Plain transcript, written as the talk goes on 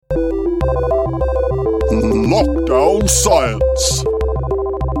Lockdown Science.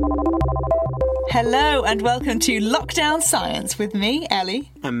 Hello and welcome to Lockdown Science with me, Ellie.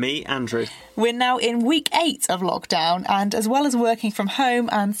 And me, Andrew. We're now in week 8 of lockdown, and as well as working from home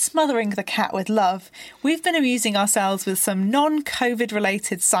and smothering the cat with love, we've been amusing ourselves with some non-COVID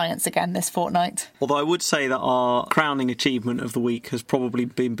related science again this fortnight. Although I would say that our crowning achievement of the week has probably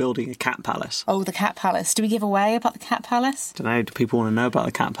been building a cat palace. Oh, the cat palace. Do we give away about the cat palace? Don't know, do people want to know about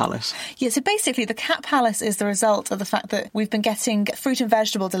the cat palace? Yeah, so basically the cat palace is the result of the fact that we've been getting fruit and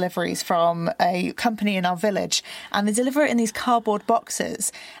vegetable deliveries from a company in our village, and they deliver it in these cardboard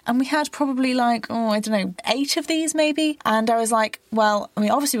boxes, and we had probably 8 of these maybe, and I was like, well, I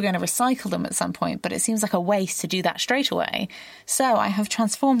mean, obviously we're going to recycle them at some point, but it seems like a waste to do that straight away, so I have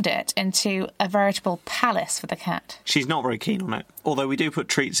transformed it into a veritable palace for the cat. She's not very keen on it, although we do put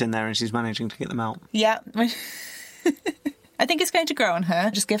treats in there and she's managing to get them out. Yeah. I think it's going to grow on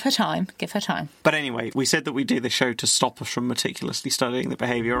her. Just give her time. Give her time. But anyway, we said that we do the show to stop us from meticulously studying the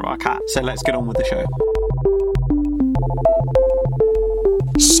behaviour of our cat, so let's get on with the show.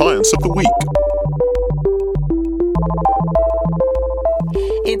 Science of the Week.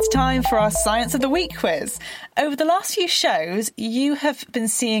 It's time for our Science of the Week quiz. Over the last few shows, you have been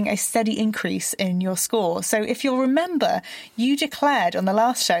seeing a steady increase in your score. So if you'll remember, you declared on the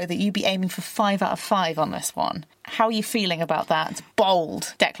last show that you'd be aiming for 5 out of 5 on this one. How are you feeling about that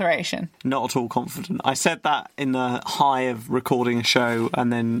bold declaration? Not at all confident. I said that in the high of recording a show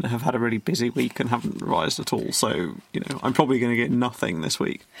and then have had a really busy week and haven't revised at all. So, I'm probably going to get nothing this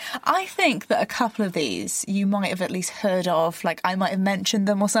week. I think that a couple of these you might have at least heard of, like I might have mentioned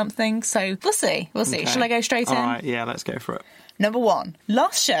them or something. So we'll see. Okay. Shall I go straight in? All right, yeah, let's go for it. Number 1.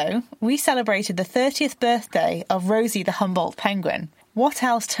 Last show, we celebrated the 30th birthday of Rosie the Humboldt penguin. What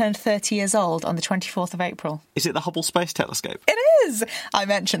else turned 30 years old on the 24th of April? Is it the Hubble Space Telescope? It is! I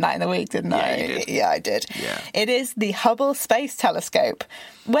mentioned that in the week, didn't I? You did. Yeah, I did. Yeah. It is the Hubble Space Telescope.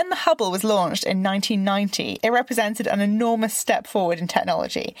 When the Hubble was launched in 1990, it represented an enormous step forward in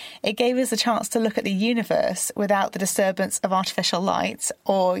technology. It gave us a chance to look at the universe without the disturbance of artificial light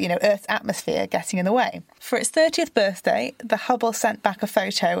or, Earth's atmosphere getting in the way. For its 30th birthday, the Hubble sent back a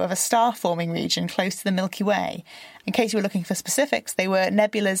photo of a star-forming region close to the Milky Way. In case you were looking for specifics, they were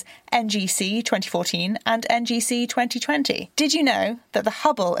nebulas NGC 2014 and NGC 2020. Did you know that the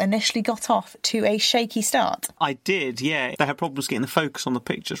Hubble initially got off to a shaky start? I did, yeah. They had problems getting the focus on the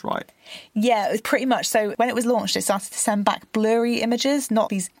pictures right. Yeah, it was pretty much. So when it was launched, it started to send back blurry images, not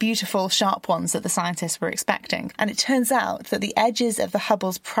these beautiful, sharp ones that the scientists were expecting. And it turns out that the edges of the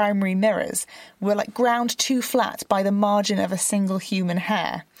Hubble's primary mirrors were ground too flat by the margin of a single human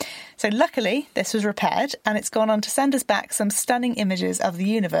hair. So luckily, this was repaired, and it's gone on to send us back some stunning images of the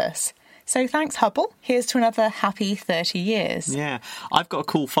universe. So thanks, Hubble. Here's to another happy 30 years. Yeah. I've got a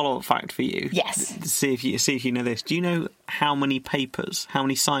cool follow-up fact for you. Yes. See if you know this. Do you know how many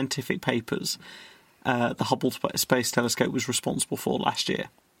scientific papers the Hubble Space Telescope was responsible for last year?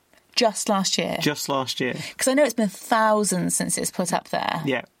 Just last year? Just last year. Because I know it's been thousands since it's put up there.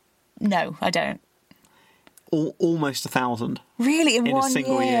 Yeah. No, I don't. Almost 1,000. Really? In a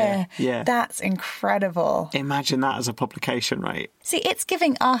single year? Yeah. That's incredible. Imagine that as a publication rate. See, it's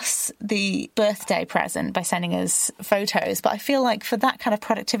giving us the birthday present by sending us photos, but I feel like for that kind of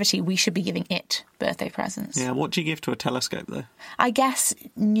productivity, we should be giving it birthday presents. Yeah, what do you give to a telescope, though? I guess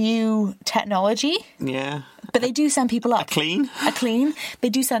new technology. Yeah. But they do send people up. A clean. They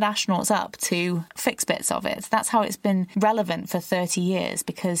do send astronauts up to fix bits of it. That's how it's been relevant for 30 years,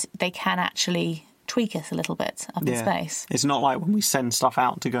 because they can actually tweak us a little bit up in space. It's not like when we send stuff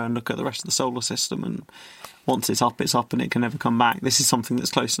out to go and look at the rest of the solar system, and once it's up and it can never come back. This is something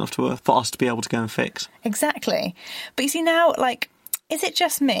that's close enough to Earth for us to be able to go and fix. Exactly. But you see now, is it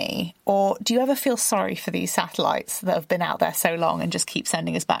just me, or do you ever feel sorry for these satellites that have been out there so long and just keep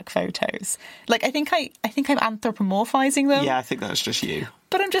sending us back photos? I think I'm anthropomorphizing them. Yeah, I think that's just you.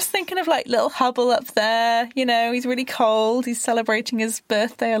 But I'm just thinking of little Hubble up there. He's really cold. He's celebrating his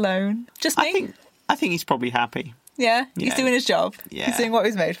birthday alone. Just me. I think he's probably happy. Yeah, he's doing his job. Yeah. He's doing what he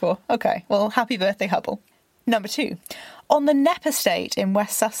was made for. Okay, well, happy birthday, Hubble. Number 2. On the Knepp estate in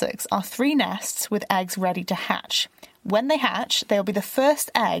West Sussex are 3 nests with eggs ready to hatch. When they hatch, they'll be the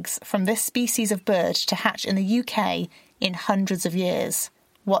first eggs from this species of bird to hatch in the UK in hundreds of years.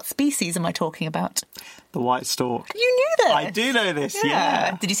 What species am I talking about? The white stork. You knew this? I do know this,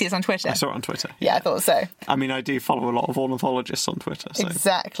 yeah. Did you see this on Twitter? I saw it on Twitter. Yeah, I thought so. I mean, I do follow a lot of ornithologists on Twitter. So.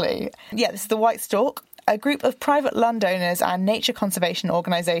 Exactly. Yeah, this is the white stork. A group of private landowners and nature conservation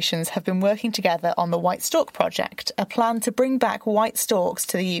organisations have been working together on the White Stork Project, a plan to bring back white storks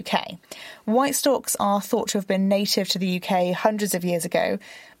to the UK. White storks are thought to have been native to the UK hundreds of years ago,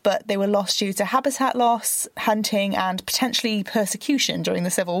 but they were lost due to habitat loss, hunting and potentially persecution during the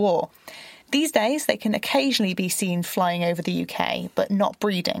Civil War. These days, they can occasionally be seen flying over the UK, but not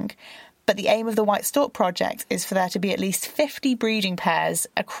breeding. But the aim of the White Stork Project is for there to be at least 50 breeding pairs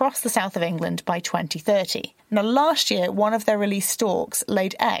across the south of England by 2030. Now, last year, one of their released storks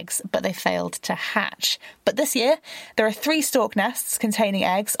laid eggs, but they failed to hatch. But this year, there are 3 stork nests containing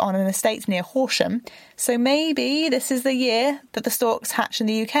eggs on an estate near Horsham, so maybe this is the year that the storks hatch in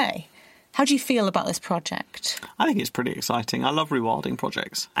the UK. How do you feel about this project? I think it's pretty exciting. I love rewilding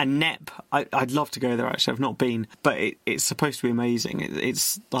projects. And Knepp, I'd love to go there, actually. I've not been, but it's supposed to be amazing.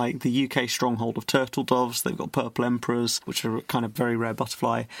 It's like the UK stronghold of turtle doves. They've got purple emperors, which are a kind of very rare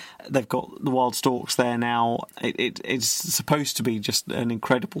butterfly. They've got the wild storks there now. It's supposed to be just an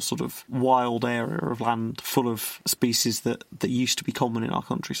incredible sort of wild area of land full of species that used to be common in our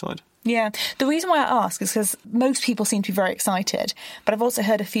countryside. Yeah, the reason why I ask is because most people seem to be very excited, but I've also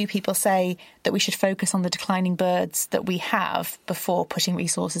heard a few people say that we should focus on the declining birds that we have before putting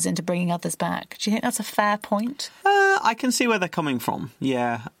resources into bringing others back. Do you think that's a fair point? I can see where they're coming from,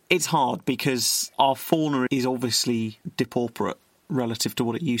 yeah. It's hard because our fauna is obviously depauperate relative to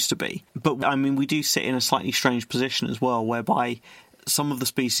what it used to be. But, I mean, we do sit in a slightly strange position as well, whereby some of the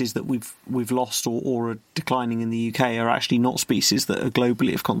species that we've lost or are declining in the UK are actually not species that are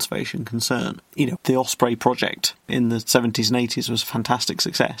globally of conservation concern. You know, the Osprey project in the 70s and 80s was a fantastic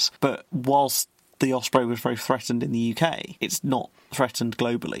success. But whilst the osprey was very threatened in the UK, it's not threatened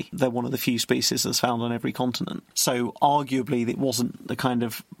globally. They're one of the few species that's found on every continent. So arguably it wasn't the kind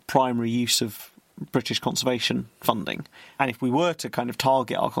of primary use of British conservation funding. And if we were to kind of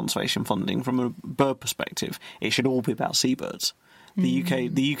target our conservation funding from a bird perspective, it should all be about seabirds. The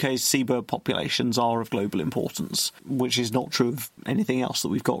UK's seabird populations are of global importance, which is not true of anything else that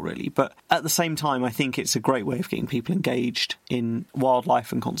we've got, really. But at the same time, I think it's a great way of getting people engaged in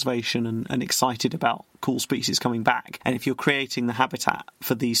wildlife and conservation and excited about cool species coming back. And if you're creating the habitat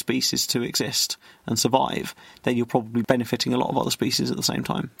for these species to exist and survive, then you're probably benefiting a lot of other species at the same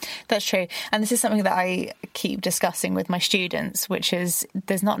time. That's true. And this is something that I keep discussing with my students, which is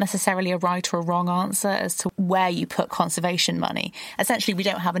there's not necessarily a right or a wrong answer as to where you put conservation money. Essentially, we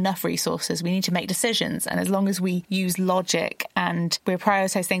don't have enough resources. We need to make decisions. And as long as we use logic and we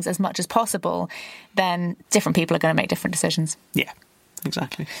prioritise things as much as possible, then different people are going to make different decisions. Yeah.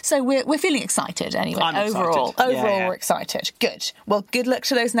 Exactly. So we're feeling excited anyway. I'm overall, excited. Yeah. We're excited. Good. Well, good luck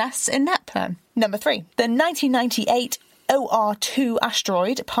to those nests in Knepp then. Number 3. The 1998 OR2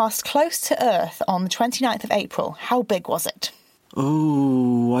 asteroid passed close to Earth on the 29th of April. How big was it?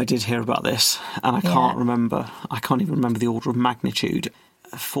 Oh, I did hear about this, and I can't remember. I can't even remember the order of magnitude.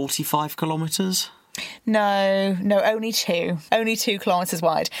 45 kilometres? No, only 2. Only 2 kilometres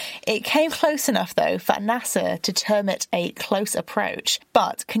wide. It came close enough, though, for NASA to term it a close approach.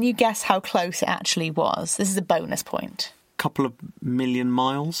 But can you guess how close it actually was? This is a bonus point. Couple of million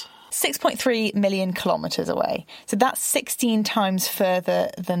miles? 6.3 million kilometres away. So that's 16 times further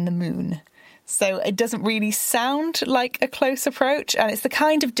than the moon. So it doesn't really sound like a close approach, and it's the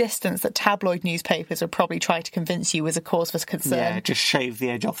kind of distance that tabloid newspapers would probably try to convince you was a cause for concern. Yeah, just shave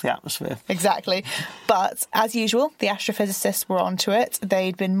the edge off the atmosphere. Exactly. But, as usual, the astrophysicists were onto it.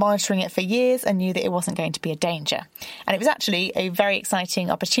 They'd been monitoring it for years and knew that it wasn't going to be a danger. And it was actually a very exciting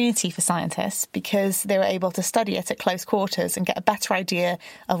opportunity for scientists because they were able to study it at close quarters and get a better idea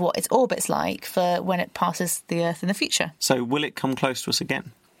of what its orbit's like for when it passes the Earth in the future. So will it come close to us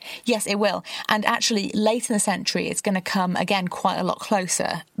again? Yes, it will. And actually, late in the century, it's going to come again quite a lot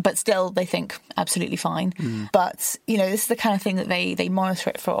closer. But still, they think absolutely fine. But, you know, this is the kind of thing that they monitor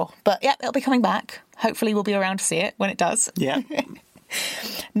it for. But, yeah, it'll be coming back. Hopefully, we'll be around to see it when it does. Yeah.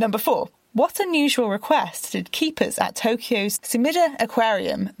 Number 4. What unusual request did keepers at Tokyo's Sumida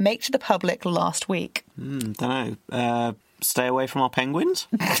Aquarium make to the public last week? Don't know. Stay away from our penguins?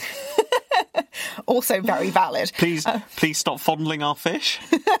 Also very valid. Please stop fondling our fish.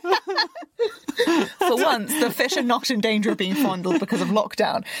 For once, the fish are not in danger of being fondled because of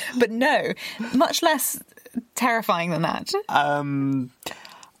lockdown. But no, much less terrifying than that. I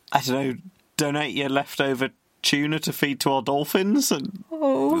don't know, donate your leftover tuna to feed to our dolphins?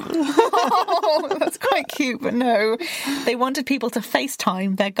 Oh, that's quite cute, but no. They wanted people to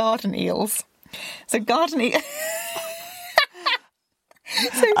FaceTime their garden eels. So garden eels...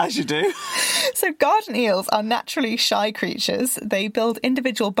 As you do. So garden eels are naturally shy creatures. They build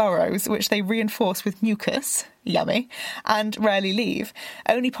individual burrows, which they reinforce with mucus, yummy, and rarely leave,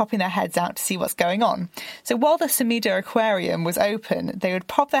 only popping their heads out to see what's going on. So while the Sumida Aquarium was open, they would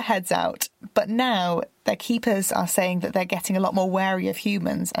pop their heads out, but now their keepers are saying that they're getting a lot more wary of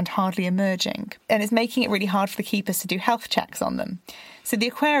humans and hardly emerging. And it's making it really hard for the keepers to do health checks on them. So the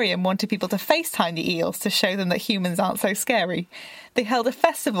aquarium wanted people to FaceTime the eels to show them that humans aren't so scary. They held a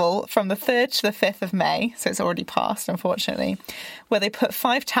festival from the 3rd to the 5th of May, so it's already passed, unfortunately, where they put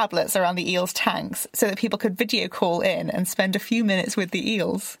 5 tablets around the eels' tanks so that people could video call in and spend a few minutes with the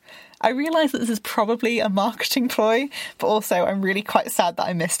eels. I realise that this is probably a marketing ploy, but also I'm really quite sad that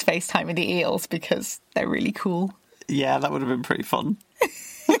I missed FaceTiming the eels because they're really cool. Yeah, that would have been pretty fun.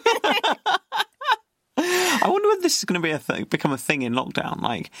 I wonder whether this is going to be become a thing in lockdown.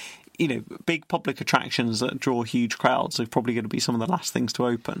 Like, you know, big public attractions that draw huge crowds are probably going to be some of the last things to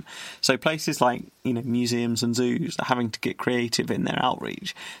open. So places like, you know, museums and zoos are having to get creative in their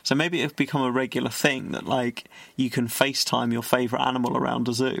outreach. So maybe it'll become a regular thing that, like, you can FaceTime your favourite animal around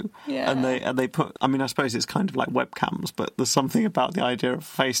a zoo. Yeah. And they put, I mean, I suppose it's kind of like webcams, but there's something about the idea of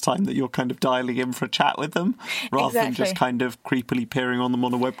FaceTime that you're kind of dialing in for a chat with them rather than just kind of creepily peering on them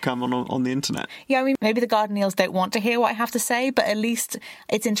on a webcam on the internet. Yeah, I mean, maybe the garden eels don't want to hear what I have to say, but at least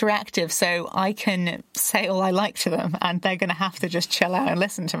it's interactive, so I can say all I like to them and they're going to have to just chill out and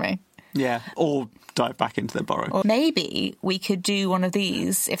listen to me. Yeah, or dive back into their burrow. Or maybe we could do one of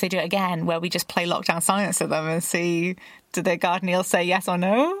these, if they do it again, where we just play lockdown science to them and see, do the garden eels say yes or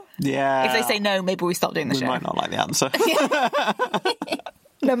no? Yeah. If they say no, maybe we stop doing the show. We might not like the answer.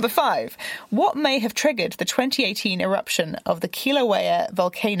 Number 5. What may have triggered the 2018 eruption of the Kilauea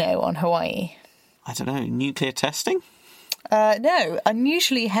volcano on Hawaii? I don't know, nuclear testing? No,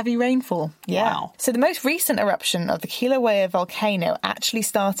 unusually heavy rainfall. Yeah. Wow. So the most recent eruption of the Kilauea volcano actually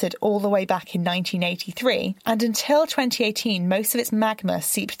started all the way back in 1983, and until 2018, most of its magma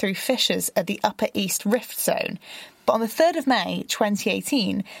seeped through fissures at the Upper East Rift Zone. But on the 3rd of May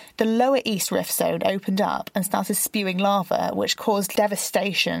 2018, the Lower East Rift Zone opened up and started spewing lava, which caused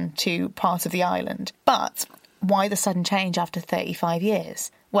devastation to part of the island. But why the sudden change after 35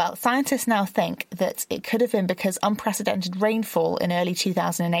 years? Well, scientists now think that it could have been because unprecedented rainfall in early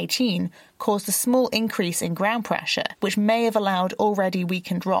 2018 caused a small increase in ground pressure, which may have allowed already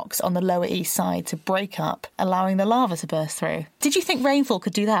weakened rocks on the Lower East side to break up, allowing the lava to burst through. Did you think rainfall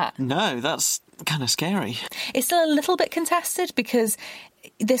could do that? No, that's kind of scary. It's still a little bit contested because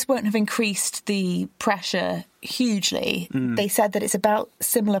this won't have increased the pressure hugely. They said that it's about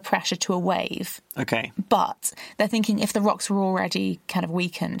similar pressure to a wave. Okay. But they're thinking if the rocks were already kind of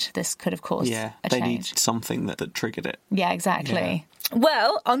weakened, this could have caused a they change. need something that triggered it. Yeah, exactly. Yeah.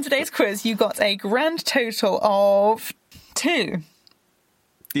 Well, on today's quiz, you got a grand total of 2.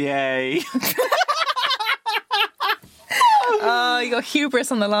 Yay. Your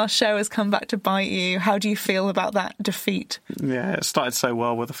hubris on the last show has come back to bite you. How do you feel about that defeat? Yeah, it started so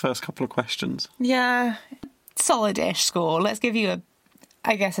well with the first couple of questions. Yeah, solid-ish score. Let's give you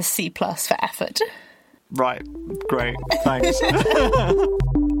a C+ for effort. Right, great, thanks.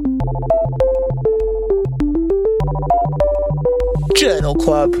 Journal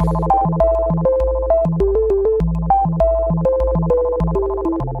Club.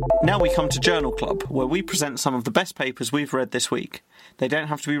 Now we come to Journal Club, where we present some of the best papers we've read this week. They don't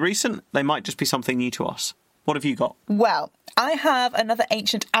have to be recent, they might just be something new to us. What have you got? Well, I have another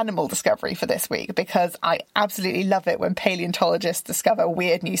ancient animal discovery for this week because I absolutely love it when paleontologists discover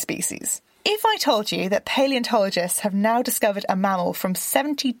weird new species. If I told you that paleontologists have now discovered a mammal from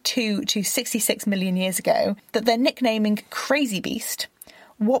 72 to 66 million years ago that they're nicknaming Crazy Beast,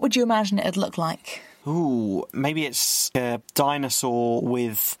 what would you imagine it'd look like? Ooh, maybe it's a dinosaur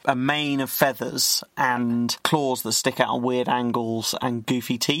with a mane of feathers and claws that stick out on weird angles and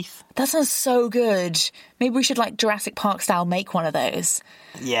goofy teeth. That sounds so good. Maybe we should, Jurassic Park style, make one of those.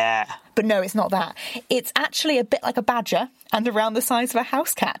 Yeah. But no, it's not that. It's actually a bit like a badger and around the size of a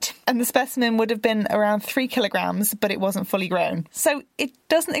house cat. And the specimen would have been around 3 kilograms, but it wasn't fully grown. So it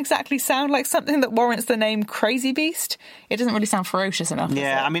doesn't exactly sound like something that warrants the name Crazy Beast. It doesn't really sound ferocious enough.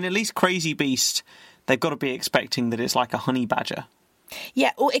 Yeah, I mean, at least Crazy Beast, they've got to be expecting that it's like a honey badger.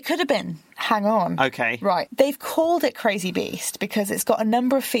 Yeah, or it could have been. Hang on. Okay. Right. They've called it Crazy Beast because it's got a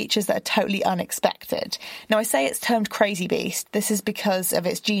number of features that are totally unexpected. Now, I say it's termed Crazy Beast. This is because of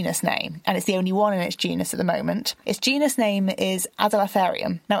its genus name, and it's the only one in its genus at the moment. Its genus name is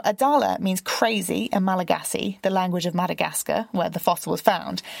Adalatherium. Now, Adala means crazy in Malagasy, the language of Madagascar, where the fossil was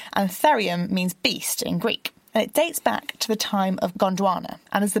found, and therium means beast in Greek. and it dates back to the time of Gondwana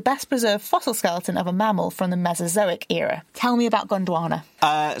and is the best preserved fossil skeleton of a mammal from the Mesozoic era. Tell me about Gondwana.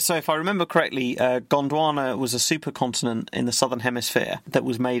 So if I remember correctly, Gondwana was a supercontinent in the southern hemisphere that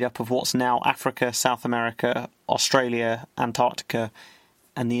was made up of what's now Africa, South America, Australia, Antarctica,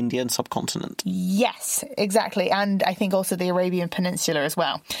 and the Indian subcontinent. Yes, exactly. And I think also the Arabian Peninsula as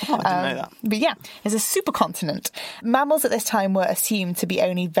well. Oh, I didn't know that. But yeah, it's a supercontinent. Mammals at this time were assumed to be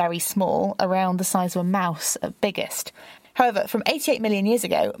only very small, around the size of a mouse at biggest. However, from 88 million years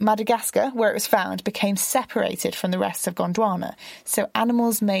ago, Madagascar, where it was found, became separated from the rest of Gondwana. So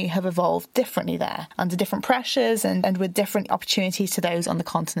animals may have evolved differently there, under different pressures and with different opportunities to those on the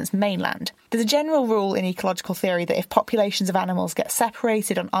continent's mainland. There's a general rule in ecological theory that if populations of animals get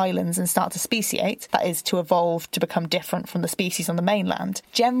separated on islands and start to speciate, that is, to evolve to become different from the species on the mainland,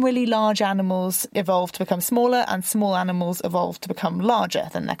 generally large animals evolve to become smaller and small animals evolve to become larger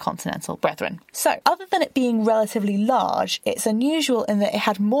than their continental brethren. So, other than it being relatively large, it's unusual in that it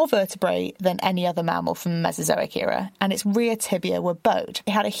had more vertebrae than any other mammal from the Mesozoic era, and its rear tibia were bowed.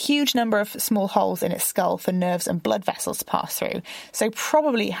 It had a huge number of small holes in its skull for nerves and blood vessels to pass through, so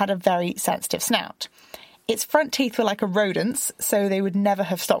probably had a very sensitive snout. Its front teeth were like a rodent's, so they would never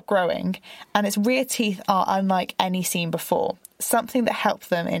have stopped growing, and its rear teeth are unlike any seen before, something that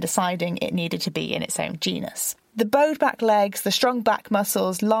helped them in deciding it needed to be in its own genus. The bowed back legs, the strong back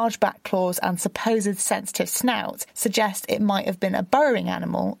muscles, large back claws and supposed sensitive snout suggest it might have been a burrowing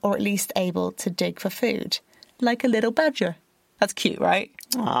animal, or at least able to dig for food. Like a little badger. That's cute, right?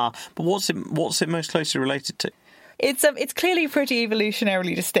 But what's it most closely related to? It's clearly pretty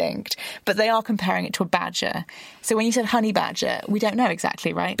evolutionarily distinct, but they are comparing it to a badger. So when you said honey badger, we don't know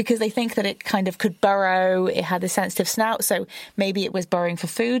exactly, right? Because they think that it kind of could burrow, it had a sensitive snout, so maybe it was burrowing for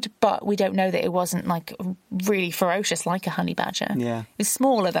food, but we don't know that it wasn't like really ferocious like a honey badger. Yeah. It was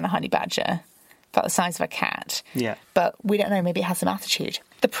smaller than a honey badger, about the size of a cat. Yeah. But we don't know, maybe it has some attitude.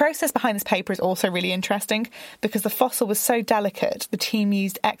 The process behind this paper is also really interesting because the fossil was so delicate, the team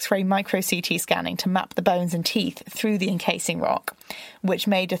used X-ray micro-CT scanning to map the bones and teeth through the encasing rock, which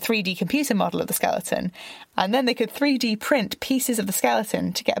made a 3D computer model of the skeleton, and then they could 3D print pieces of the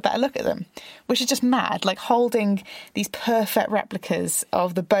skeleton to get a better look at them, which is just mad, like holding these perfect replicas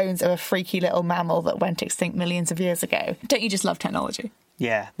of the bones of a freaky little mammal that went extinct millions of years ago. Don't you just love technology?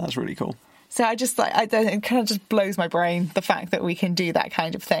 Yeah, that's really cool. So it kind of just blows my brain, the fact that we can do that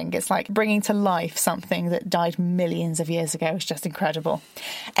kind of thing. It's like bringing to life something that died millions of years ago. It's just incredible.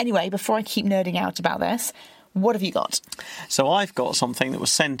 Anyway, before I keep nerding out about this, what have you got? So I've got something that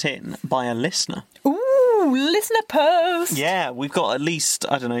was sent in by a listener. Ooh, listener post! Yeah, we've got at least,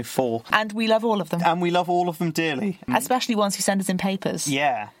 4. And we love all of them. And we love all of them dearly. Especially ones who send us in papers.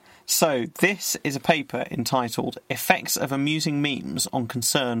 Yeah. So, this is a paper entitled Effects of Amusing Memes on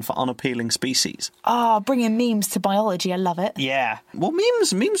Concern for Unappealing Species. Bringing memes to biology, I love it. Yeah. Well,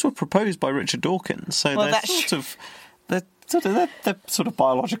 memes were proposed by Richard Dawkins, so they're sort of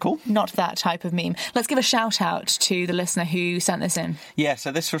biological. Not that type of meme. Let's give a shout out to the listener who sent this in. Yeah,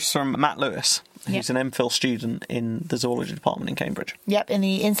 so this was from Matt Lewis, who's an MPhil student in the zoology department in Cambridge. Yep, in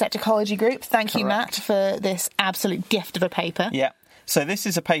the insect ecology group. Thank you, Matt, for this absolute gift of a paper. Yeah. So this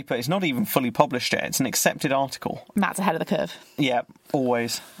is a paper, it's not even fully published yet, it's an accepted article. Matt's ahead of the curve. Yeah,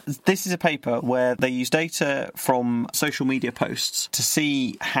 always. This is a paper where they use data from social media posts to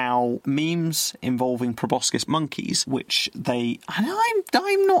see how memes involving proboscis monkeys, which I'm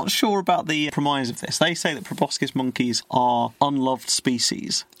not sure about the premise of this. They say that proboscis monkeys are unloved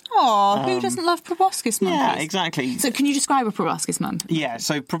species. Who doesn't love proboscis monkeys? Yeah, exactly. So can you describe a proboscis monkey? Yeah,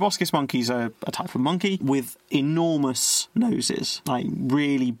 so proboscis monkeys are a type of monkey with enormous noses, like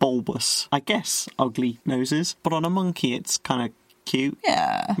really bulbous, I guess ugly noses, but on a monkey it's kind of cute.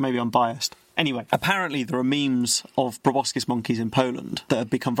 Yeah. Maybe I'm biased. Anyway, apparently there are memes of proboscis monkeys in Poland that have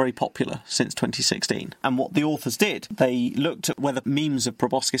become very popular since 2016. And what the authors did, they looked at whether memes of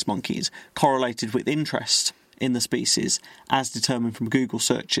proboscis monkeys correlated with interest in the species as determined from Google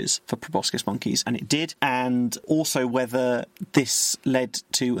searches for proboscis monkeys, and it did, and also whether this led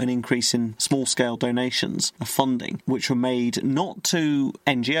to an increase in small-scale donations of funding, which were made not to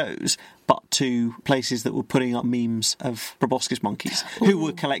NGOs, but to places that were putting up memes of proboscis monkeys, who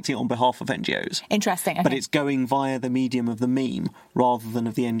were collecting it on behalf of NGOs. Interesting. Okay. But it's going via the medium of the meme rather than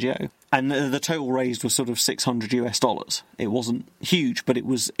of the NGO. And the total raised was sort of $600. It wasn't huge, but it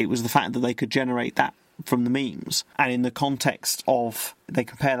was the fact that they could generate that from the memes. And in the context of, they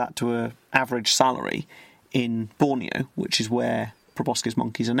compare that to an average salary in Borneo, which is where proboscis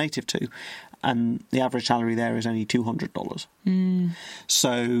monkeys are native to, and the average salary there is only $200.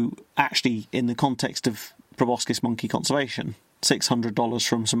 So actually, in the context of proboscis monkey conservation, $600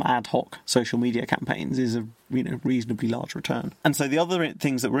 from some ad hoc social media campaigns is a reasonably large return. And so the other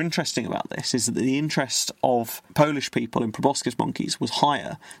things that were interesting about this is that the interest of Polish people in proboscis monkeys was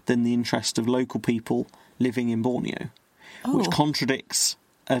higher than the interest of local people living in Borneo, which contradicts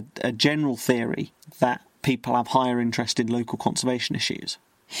a general theory that people have higher interest in local conservation issues.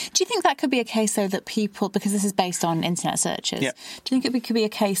 Do you think that could be a case, though, that people, because this is based on internet searches, do you think it could be a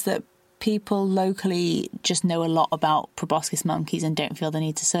case that people locally just know a lot about proboscis monkeys and don't feel the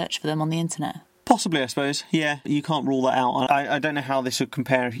need to search for them on the internet? Possibly, I suppose. Yeah, you can't rule that out. I don't know how this would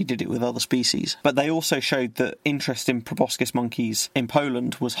compare if you did it with other species. But they also showed that interest in proboscis monkeys in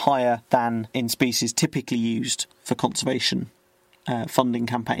Poland was higher than in species typically used for conservation funding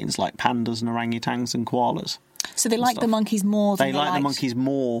campaigns like pandas and orangutans and koalas. So they like the monkeys more than they like the monkeys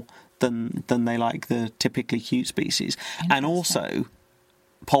more than they like the typically cute species. And also,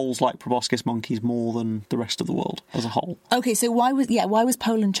 Poles like proboscis monkeys more than the rest of the world as a whole. Okay, so why was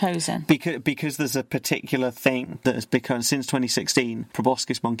Poland chosen? Because there's a particular thing that has become, since 2016,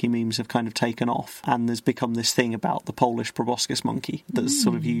 proboscis monkey memes have kind of taken off, and there's become this thing about the Polish proboscis monkey that's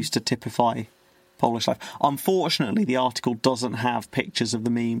sort of used to typify Polish life. Unfortunately, the article doesn't have pictures of the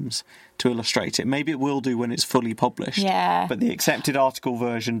memes to illustrate it. Maybe it will do when it's fully published. Yeah. But the accepted article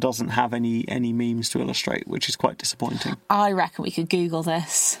version doesn't have any memes to illustrate, which is quite disappointing. I reckon we could Google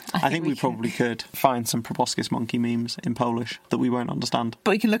this. I think we probably could find some proboscis monkey memes in Polish that we won't understand.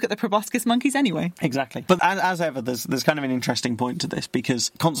 But we can look at the proboscis monkeys anyway. Exactly. But as ever, there's kind of an interesting point to this,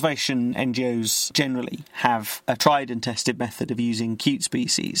 because conservation NGOs generally have a tried and tested method of using cute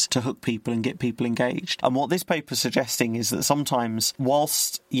species to hook people and get people engaged. And what this paper's suggesting is that sometimes,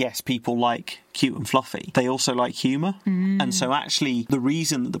 whilst, yes, people like cute and fluffy, they also like humour. And so actually the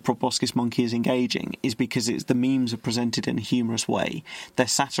reason that the proboscis monkey is engaging is because the memes are presented in a humorous way. They're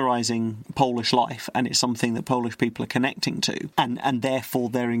satirising Polish life, and it's something that Polish people are connecting to, and therefore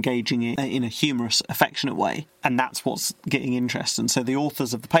they're engaging in a humorous, affectionate way, and that's what's getting interest. And so the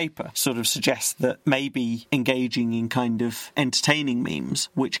authors of the paper sort of suggest that maybe engaging in kind of entertaining memes,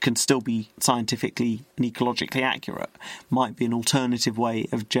 which can still be scientifically and ecologically accurate, might be an alternative way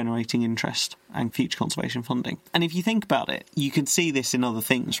of generating interest and future conservation funding. And if you think about it, you can see this in other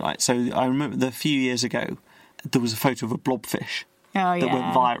things, right? So I remember that a few years ago, there was a photo of a blobfish that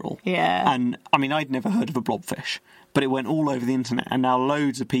went viral. Yeah. And, I mean, I'd never heard of a blobfish, but it went all over the internet, and now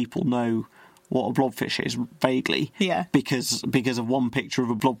loads of people know what a blobfish is, vaguely, because of one picture of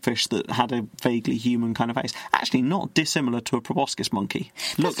a blobfish that had a vaguely human kind of face. Actually, not dissimilar to a proboscis monkey.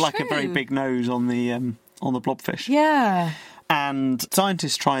 Looked like a very big nose on the blobfish. Yeah. And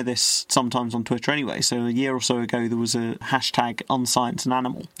scientists try this sometimes on Twitter anyway. So a year or so ago, there was a hashtag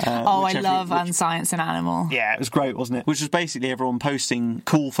 #UnscienceAnAnimal. I love #UnscienceAnAnimal. Yeah, it was great, wasn't it? Which was basically everyone posting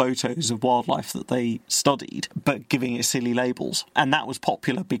cool photos of wildlife that they studied, but giving it silly labels. And that was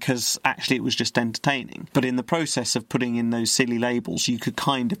popular because actually it was just entertaining. But in the process of putting in those silly labels, you could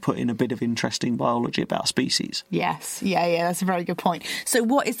kind of put in a bit of interesting biology about species. Yes. Yeah, that's a very good point. So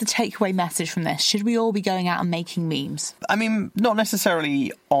what is the takeaway message from this? Should we all be going out and making memes? I mean, not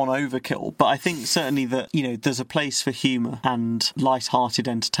necessarily on overkill, but I think certainly that, there's a place for humour and light-hearted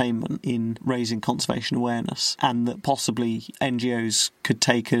entertainment in raising conservation awareness, and that possibly NGOs could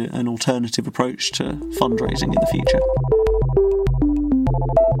take an alternative approach to fundraising in the future.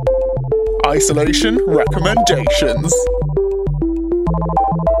 Isolation recommendations.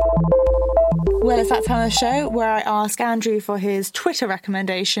 Well, it's that time of the show where I ask Andrew for his Twitter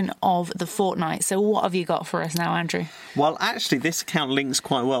recommendation of the fortnight. So what have you got for us now, Andrew? Well, actually, this account links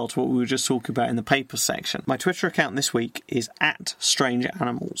quite well to what we were just talking about in the papers section. My Twitter account this week is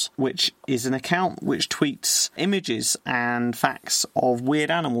 @StrangeAnimals, which is an account which tweets images and facts of weird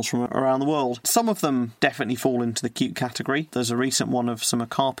animals from around the world. Some of them definitely fall into the cute category. There's a recent one of some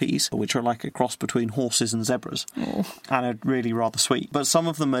okapis, which are like a cross between horses and zebras, and are really rather sweet. But some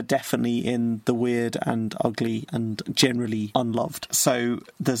of them are definitely in the weird and ugly and generally unloved. So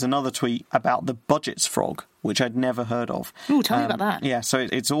there's another tweet about the Budget's frog, which I'd never heard of. Oh, tell me about that. Yeah, so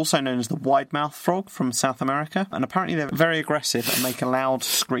it's also known as the wide-mouthed frog from South America, and apparently they're very aggressive and make a loud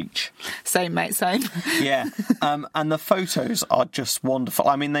screech. Same, mate, same. Yeah, and the photos are just wonderful.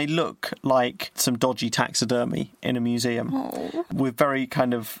 I mean, they look like some dodgy taxidermy in a museum, with very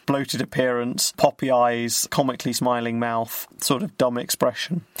kind of bloated appearance, poppy eyes, comically smiling mouth, sort of dumb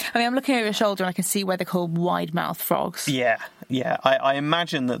expression. I mean, I'm looking over your shoulder and I can see why they're called wide-mouthed frogs. Yeah. I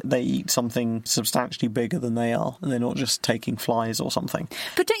imagine that they eat something substantially bigger than than they are, and they're not just taking flies or something.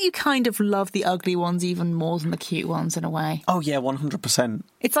 But don't you kind of love the ugly ones even more than the cute ones in a way? Oh yeah, 100%.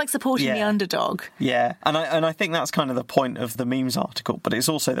 It's like supporting the underdog. Yeah, and I think that's kind of the point of the memes article, but it's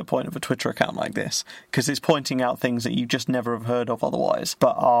also the point of a Twitter account like this, because it's pointing out things that you just never have heard of otherwise,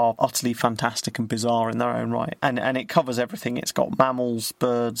 but are utterly fantastic and bizarre in their own right. And it covers everything. It's got mammals,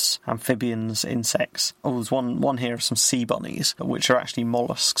 birds, amphibians, insects. Oh, there's one here of some sea bunnies, which are actually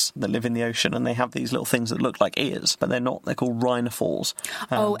mollusks that live in the ocean, and they have these little things that look like ears, but they're not. They're called rhinophores.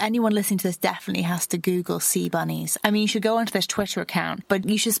 Anyone listening to this definitely has to Google sea bunnies. I mean, you should go onto this Twitter account, but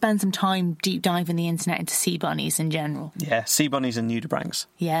you should spend some time deep diving the internet into sea bunnies in general. Yeah, sea bunnies and nudibranchs.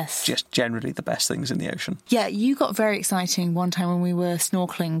 Yes. Just generally the best things in the ocean. Yeah, you got very exciting one time when we were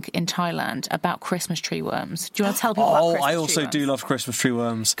snorkeling in Thailand about Christmas tree worms. Do you want to tell people about Christmas tree worms? I also do love Christmas tree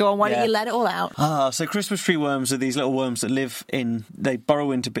worms. Go on, why don't you let it all out? So Christmas tree worms are these little worms that they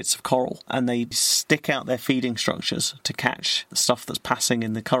burrow into bits of coral, and they stick out their feeding structures to catch stuff that's passing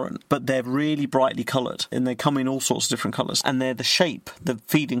in the current. But they're really brightly coloured, and they come in all sorts of different colours. And they're the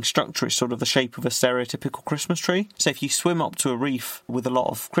feeding structure is sort of the shape of a stereotypical Christmas tree. So if you swim up to a reef with a lot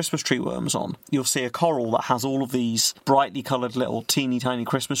of Christmas tree worms on, you'll see a coral that has all of these brightly coloured little teeny tiny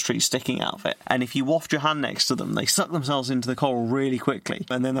Christmas trees sticking out of it. And if you waft your hand next to them, they suck themselves into the coral really quickly,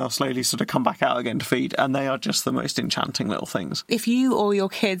 and then they'll slowly sort of come back out again to feed. And they are just the most enchanting little things. If you or your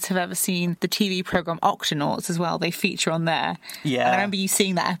kids have ever seen the TV programme Octonauts as well, they feature on there. Yeah. And I remember you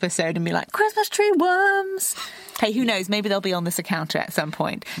seeing that episode and be like, Christmas tree worms! Hey, who knows? Maybe they'll be on this account at some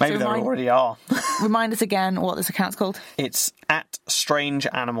point. Maybe they already are. Remind us again what this account's called. It's at Strange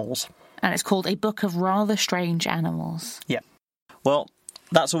Animals. And it's called A Book of Rather Strange Animals. Yeah. Well,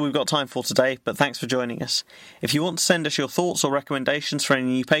 that's all we've got time for today, but thanks for joining us. If you want to send us your thoughts or recommendations for any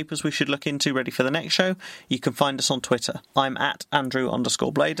new papers we should look into ready for the next show, you can find us on Twitter. I'm at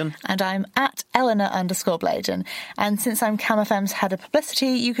Andrew_Bladen. And I'm at Eleanor_Bladen. And since I'm CamFM's head of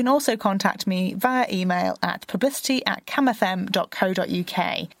publicity, you can also contact me via email at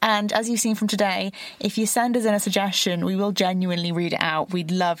publicity@camfm.co.uk. And as you've seen from today, if you send us in a suggestion, we will genuinely read it out. We'd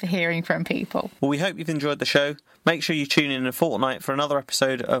love hearing from people. Well, we hope you've enjoyed the show. Make sure you tune in a fortnight for another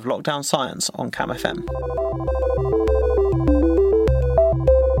episode of Lockdown Science on CamFM.